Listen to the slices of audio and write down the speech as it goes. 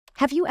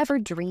Have you ever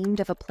dreamed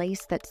of a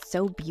place that's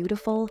so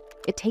beautiful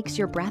it takes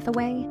your breath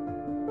away?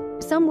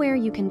 Somewhere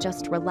you can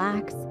just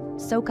relax,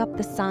 soak up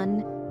the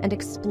sun, and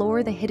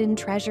explore the hidden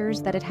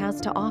treasures that it has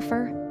to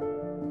offer?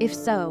 If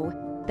so,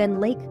 then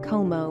Lake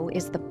Como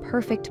is the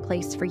perfect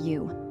place for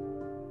you.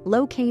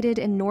 Located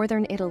in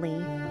northern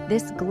Italy,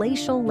 this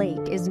glacial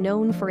lake is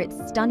known for its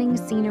stunning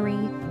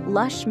scenery,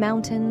 lush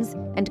mountains,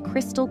 and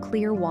crystal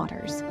clear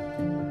waters.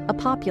 A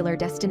popular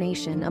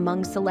destination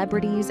among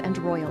celebrities and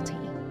royalty.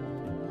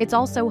 It's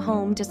also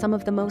home to some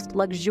of the most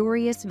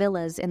luxurious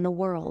villas in the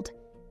world.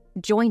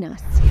 Join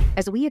us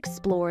as we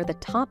explore the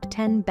top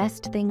 10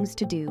 best things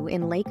to do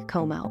in Lake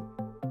Como.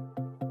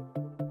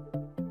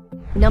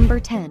 Number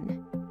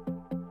 10.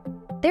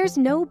 There's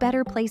no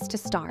better place to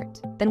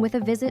start than with a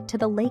visit to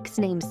the lake's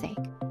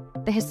namesake,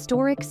 the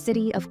historic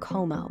city of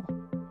Como.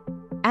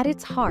 At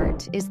its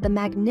heart is the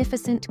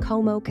magnificent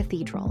Como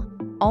Cathedral,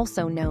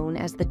 also known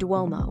as the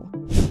Duomo.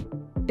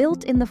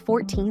 Built in the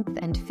 14th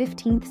and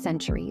 15th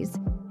centuries,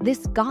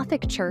 this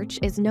Gothic church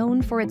is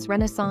known for its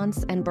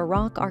Renaissance and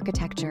Baroque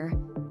architecture,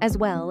 as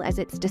well as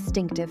its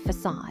distinctive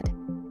facade,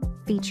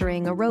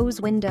 featuring a rose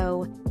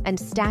window and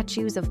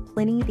statues of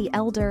Pliny the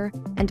Elder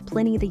and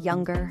Pliny the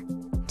Younger,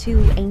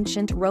 two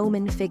ancient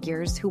Roman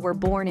figures who were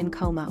born in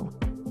Como.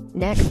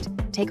 Next,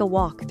 take a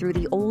walk through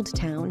the Old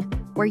Town,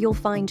 where you'll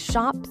find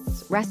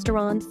shops,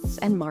 restaurants,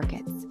 and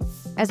markets,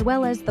 as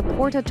well as the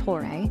Porta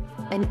Torre,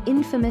 an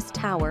infamous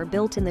tower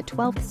built in the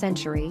 12th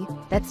century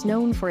that's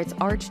known for its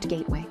arched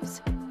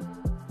gateways.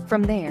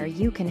 From there,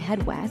 you can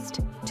head west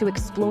to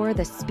explore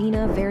the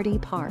Spina Verdi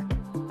Park,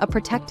 a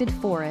protected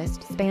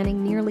forest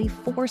spanning nearly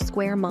 4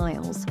 square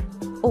miles,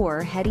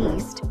 or head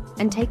east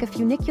and take a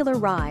funicular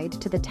ride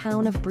to the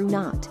town of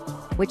Brunat,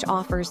 which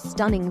offers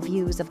stunning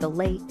views of the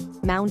lake,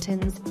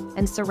 mountains,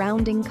 and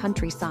surrounding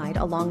countryside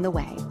along the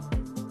way.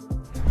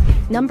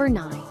 Number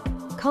 9.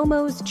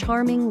 Como's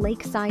charming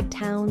lakeside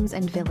towns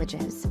and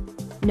villages,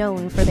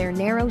 known for their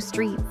narrow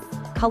streets,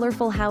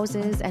 colorful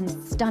houses, and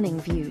stunning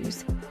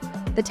views.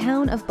 The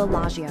town of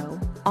Bellagio,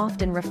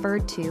 often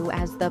referred to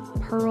as the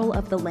Pearl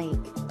of the Lake,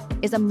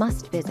 is a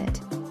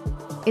must-visit.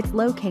 It's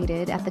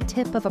located at the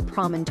tip of a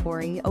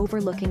promontory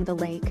overlooking the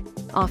lake,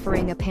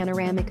 offering a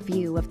panoramic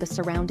view of the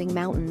surrounding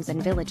mountains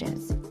and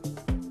villages.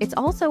 It's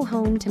also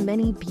home to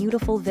many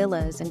beautiful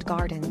villas and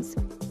gardens,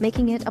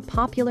 making it a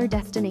popular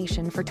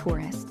destination for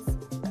tourists.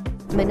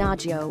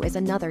 Menaggio is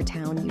another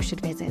town you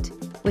should visit,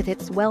 with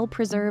its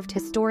well-preserved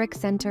historic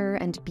center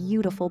and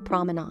beautiful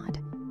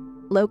promenade.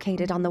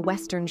 Located on the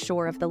western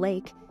shore of the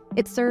lake,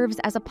 it serves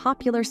as a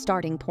popular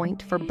starting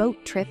point for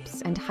boat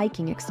trips and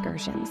hiking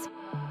excursions.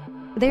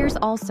 There's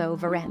also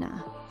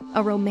Varenna,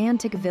 a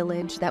romantic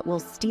village that will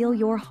steal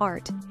your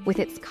heart with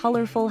its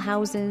colorful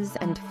houses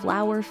and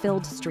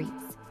flower-filled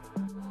streets.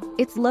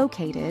 It's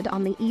located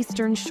on the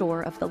eastern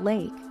shore of the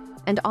lake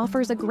and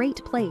offers a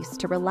great place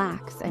to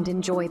relax and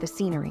enjoy the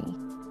scenery.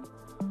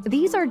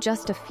 These are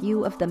just a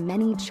few of the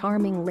many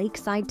charming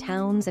lakeside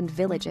towns and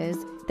villages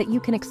that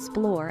you can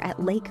explore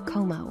at Lake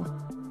Como.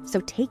 So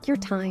take your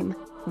time,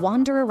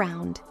 wander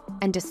around,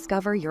 and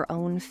discover your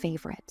own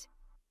favorite.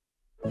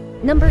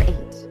 Number 8.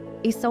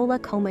 Isola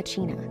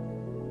Comacina,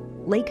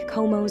 Lake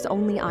Como's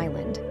only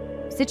island,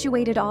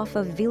 situated off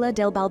of Villa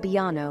del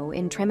Balbiano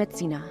in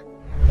Tremezzo.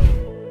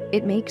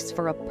 It makes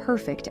for a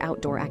perfect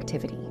outdoor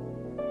activity.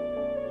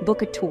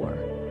 Book a tour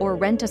or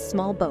rent a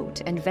small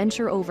boat and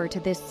venture over to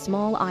this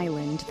small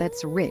island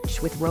that's rich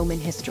with Roman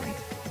history.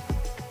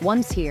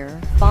 Once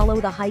here,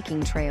 follow the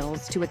hiking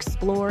trails to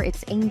explore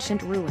its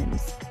ancient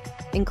ruins,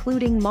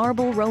 including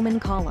marble Roman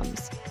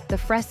columns, the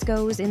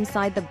frescoes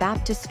inside the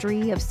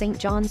baptistry of St.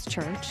 John's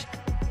Church,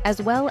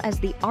 as well as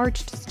the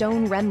arched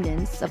stone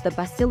remnants of the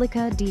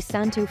Basilica di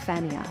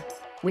Sant'Abbondio,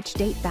 which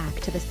date back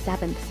to the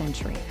 7th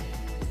century.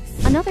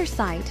 Another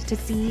sight to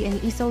see in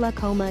Isola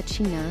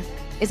Comacina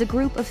is a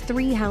group of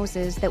 3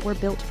 houses that were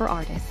built for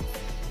artists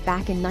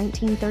back in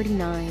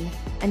 1939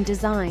 and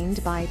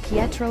designed by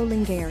Pietro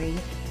Lingeri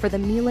for the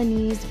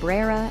Milanese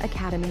Brera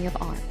Academy of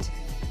Art.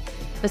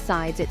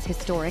 Besides its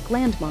historic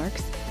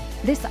landmarks,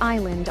 this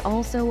island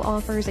also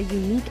offers a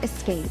unique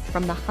escape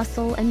from the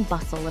hustle and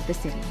bustle of the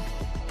city,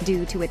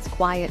 due to its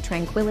quiet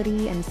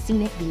tranquility and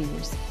scenic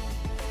views.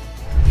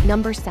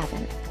 Number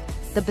 7.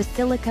 The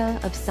Basilica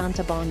of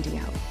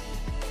Sant'Abbondio.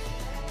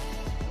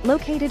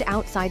 Located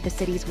outside the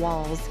city's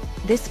walls,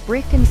 this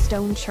brick and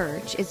stone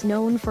church is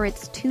known for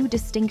its 2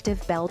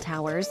 distinctive bell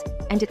towers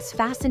and its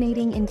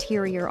fascinating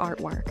interior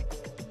artwork.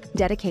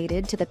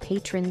 Dedicated to the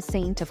patron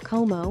saint of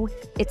Como,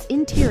 its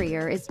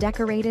interior is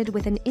decorated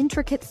with an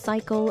intricate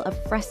cycle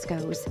of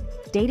frescoes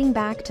dating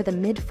back to the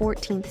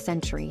mid-14th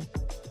century,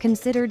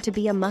 considered to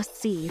be a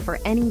must-see for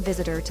any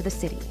visitor to the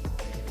city.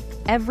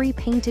 Every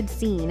painted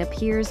scene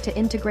appears to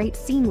integrate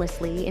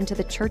seamlessly into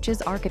the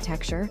church's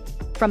architecture,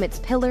 from its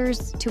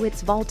pillars to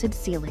its vaulted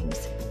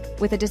ceilings,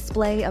 with a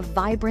display of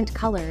vibrant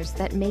colors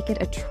that make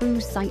it a true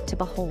sight to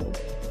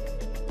behold.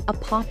 A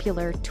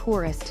popular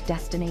tourist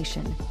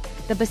destination,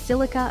 the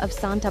Basilica of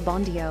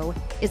Sant'Abbondio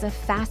is a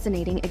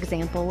fascinating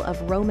example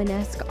of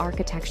Romanesque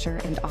architecture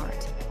and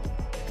art.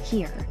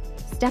 Here,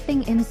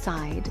 stepping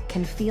inside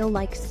can feel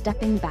like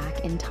stepping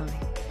back in time.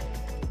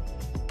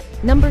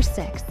 Number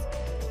 6.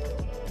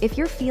 If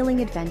you're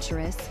feeling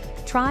adventurous,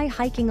 try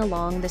hiking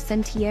along the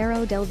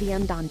Sentiero del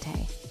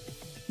Viandante.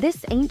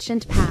 This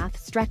ancient path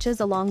stretches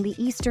along the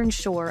eastern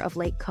shore of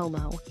Lake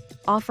Como,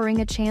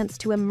 offering a chance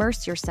to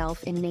immerse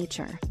yourself in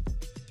nature.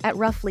 At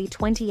roughly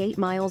 28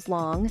 miles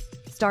long,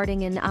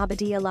 starting in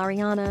Abbadia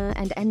Lariana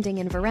and ending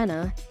in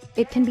Varenna,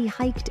 it can be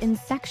hiked in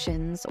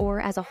sections or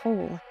as a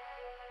whole.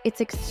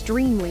 It's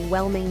extremely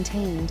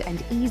well-maintained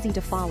and easy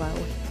to follow,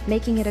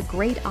 making it a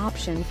great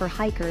option for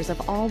hikers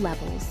of all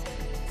levels.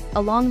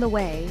 Along the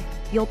way,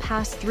 you'll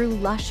pass through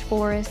lush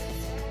forests,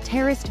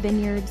 terraced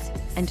vineyards,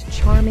 and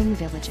charming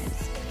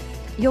villages.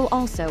 You'll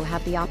also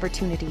have the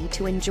opportunity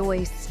to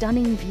enjoy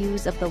stunning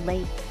views of the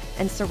lake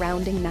and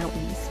surrounding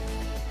mountains.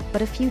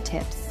 But a few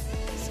tips.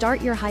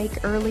 Start your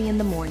hike early in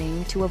the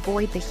morning to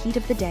avoid the heat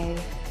of the day,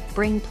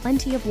 bring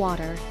plenty of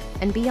water,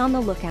 and be on the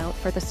lookout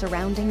for the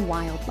surrounding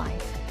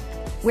wildlife,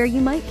 where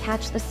you might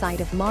catch the sight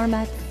of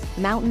marmots,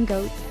 mountain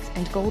goats,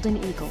 and golden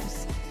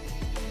eagles.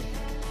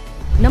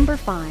 Number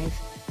 5.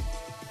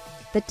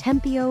 The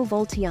Tempio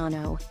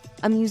Voltiano,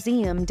 a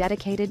museum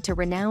dedicated to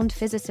renowned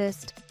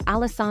physicist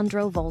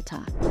Alessandro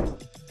Volta.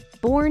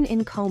 Born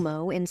in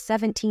Como in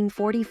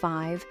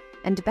 1745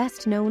 and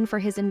best known for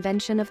his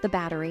invention of the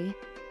battery,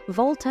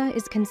 Volta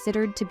is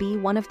considered to be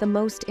one of the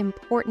most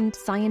important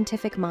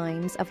scientific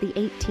minds of the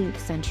 18th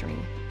century.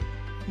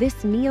 This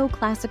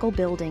neoclassical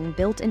building,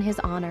 built in his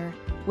honor,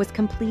 was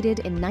completed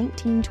in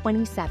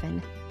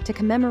 1927 to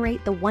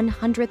commemorate the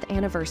 100th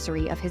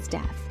anniversary of his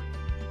death.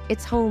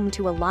 It's home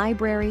to a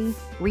library,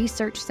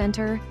 research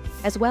center,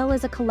 as well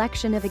as a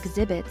collection of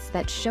exhibits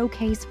that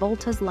showcase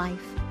Volta's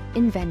life,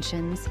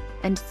 inventions,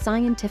 and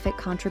scientific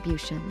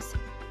contributions.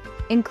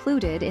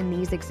 Included in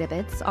these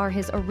exhibits are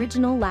his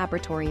original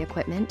laboratory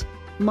equipment,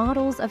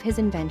 models of his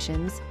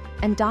inventions,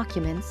 and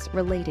documents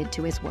related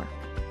to his work.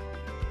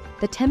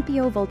 The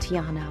Tempio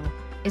Voltiano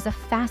is a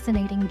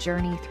fascinating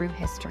journey through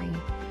history,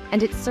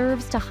 and it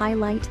serves to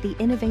highlight the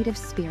innovative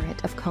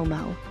spirit of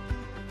Como.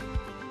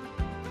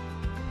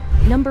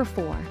 Number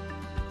 4.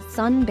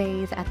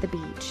 Sunbathe at the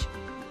beach.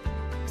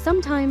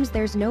 Sometimes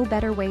there's no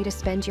better way to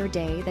spend your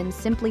day than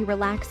simply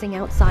relaxing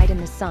outside in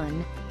the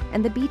sun,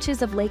 and the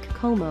beaches of Lake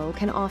Como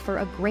can offer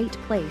a great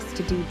place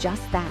to do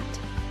just that.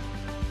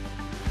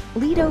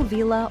 Lido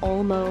Villa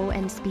Olmo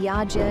and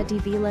Spiaggia di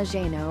Villa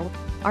Geno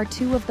are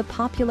two of the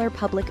popular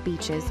public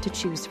beaches to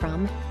choose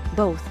from,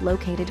 both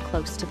located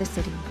close to the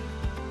city.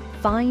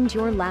 Find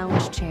your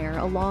lounge chair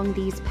along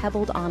these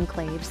pebbled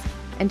enclaves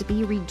and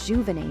be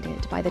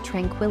rejuvenated by the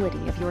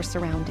tranquility of your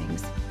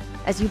surroundings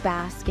as you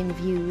bask in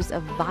views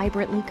of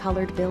vibrantly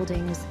colored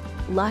buildings,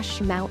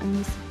 lush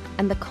mountains,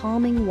 and the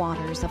calming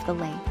waters of the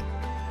lake.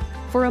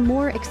 For a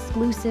more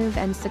exclusive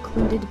and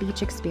secluded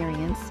beach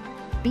experience,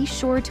 be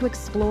sure to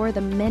explore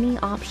the many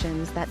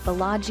options that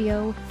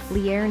Bellagio,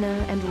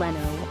 Lierna, and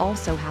Lenno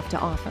also have to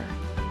offer.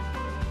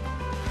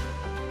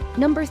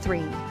 Number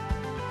 3.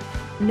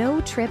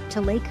 No trip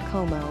to Lake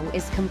Como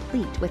is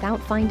complete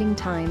without finding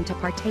time to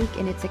partake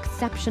in its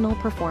exceptional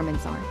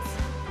performance arts.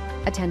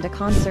 Attend a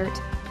concert,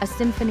 a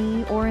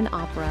symphony, or an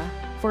opera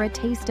for a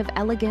taste of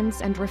elegance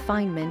and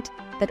refinement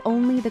that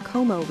only the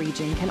Como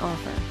region can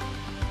offer.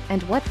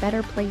 And what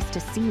better place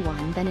to see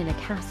one than in a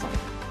castle?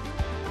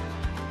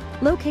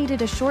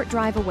 Located a short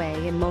drive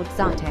away in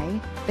Mozzate,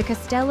 the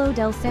Castello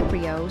del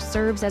Seprio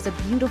serves as a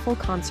beautiful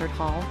concert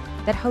hall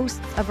that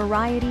hosts a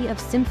variety of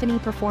symphony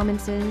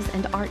performances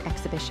and art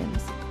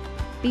exhibitions.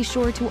 Be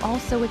sure to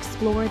also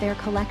explore their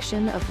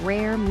collection of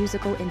rare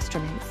musical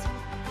instruments.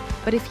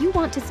 But if you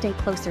want to stay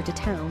closer to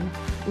town,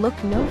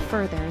 look no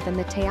further than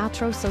the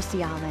Teatro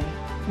Sociale,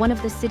 one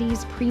of the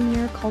city's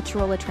premier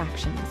cultural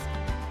attractions.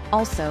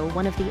 Also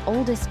one of the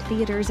oldest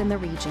theaters in the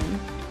region,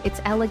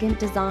 its elegant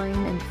design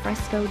and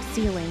frescoed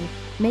ceiling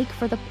make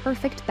for the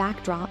perfect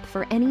backdrop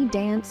for any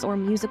dance or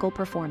musical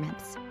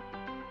performance.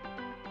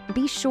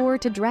 Be sure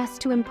to dress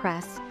to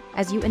impress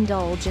as you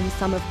indulge in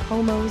some of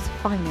Como's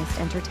finest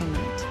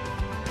entertainment.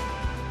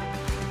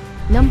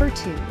 Number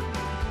 2.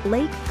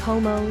 Lake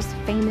Como's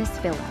famous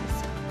villas.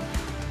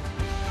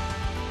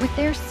 With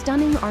their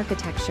stunning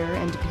architecture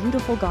and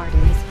beautiful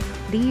gardens,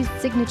 these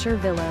signature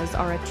villas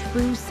are a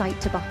true sight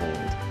to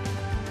behold.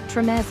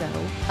 Tremezzo,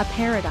 a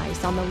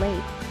paradise on the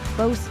lake,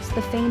 boasts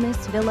the famous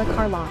Villa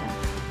Carlotta.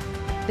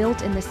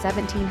 Built in the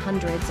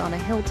 1700s on a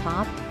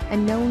hilltop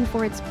and known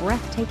for its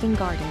breathtaking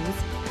gardens,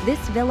 this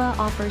villa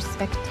offers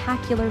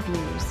spectacular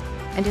views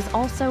and is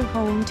also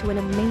home to an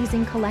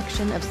amazing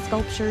collection of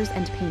sculptures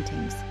and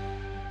paintings.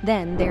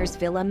 Then there's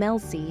Villa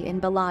Melzi in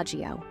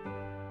Bellagio.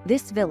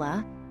 This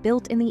villa,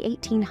 built in the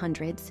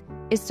 1800s,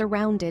 is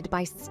surrounded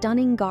by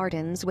stunning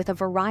gardens with a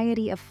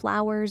variety of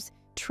flowers,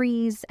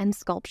 trees, and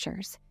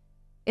sculptures.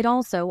 It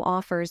also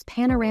offers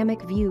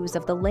panoramic views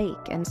of the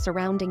lake and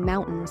surrounding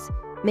mountains,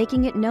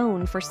 making it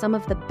known for some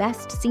of the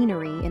best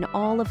scenery in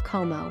all of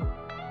Como.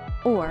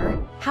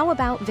 Or, how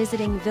about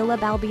visiting Villa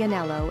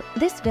Balbianello?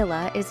 This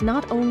villa is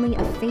not only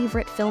a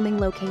favorite filming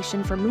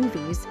location for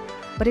movies,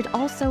 but it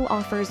also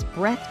offers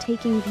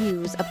breathtaking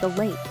views of the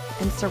lake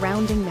and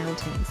surrounding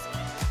mountains.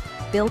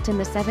 Built in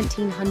the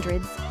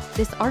 1700s,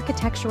 this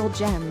architectural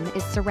gem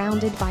is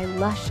surrounded by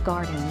lush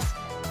gardens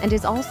and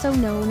is also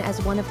known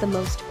as one of the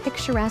most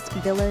picturesque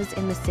villas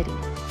in the city.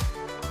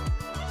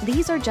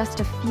 These are just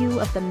a few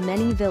of the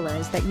many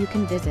villas that you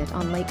can visit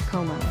on Lake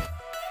Como,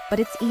 but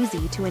it's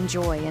easy to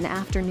enjoy an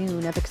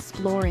afternoon of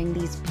exploring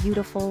these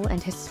beautiful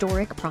and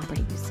historic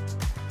properties.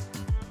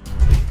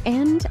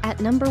 And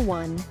at number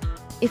 1,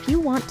 if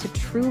you want to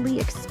truly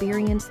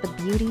experience the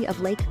beauty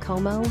of Lake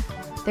Como,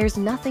 there's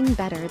nothing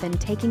better than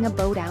taking a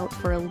boat out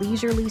for a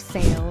leisurely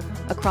sail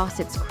across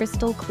its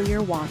crystal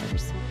clear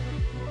waters.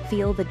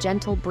 Feel the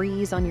gentle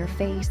breeze on your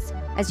face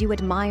as you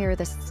admire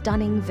the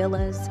stunning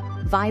villas,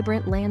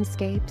 vibrant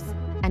landscapes,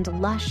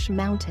 and lush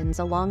mountains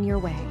along your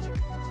way.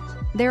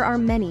 There are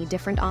many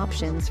different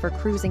options for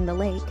cruising the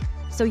lake,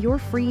 so you're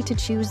free to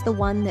choose the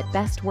one that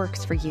best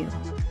works for you.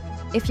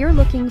 If you're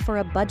looking for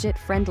a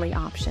budget-friendly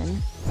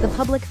option, the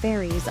public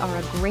ferries are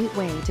a great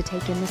way to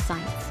take in the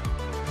sights.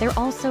 They're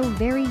also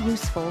very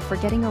useful for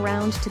getting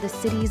around to the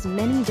city's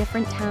many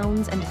different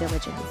towns and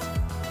villages.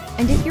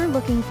 And if you're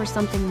looking for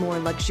something more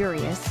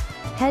luxurious,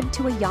 head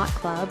to a yacht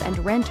club and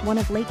rent one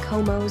of Lake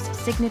Como's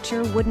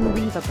signature wooden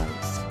Riva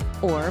boats,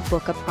 or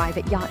book a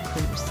private yacht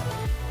cruise.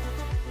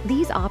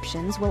 These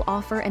options will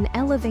offer an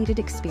elevated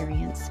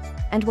experience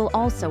and will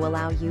also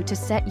allow you to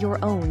set your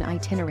own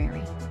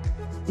itinerary.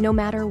 No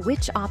matter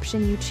which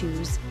option you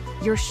choose,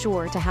 you're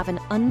sure to have an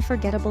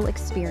unforgettable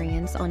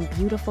experience on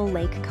beautiful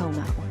Lake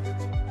Como.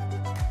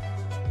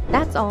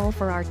 That's all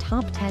for our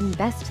top 10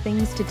 best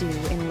things to do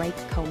in Lake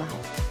Como.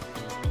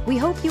 We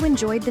hope you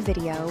enjoyed the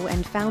video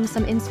and found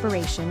some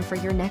inspiration for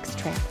your next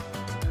trip.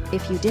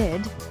 If you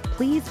did,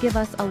 please give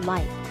us a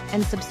like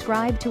and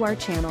subscribe to our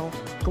channel,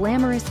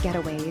 Glamorous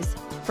Getaways,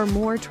 for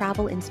more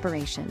travel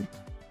inspiration.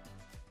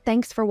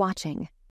 Thanks for watching.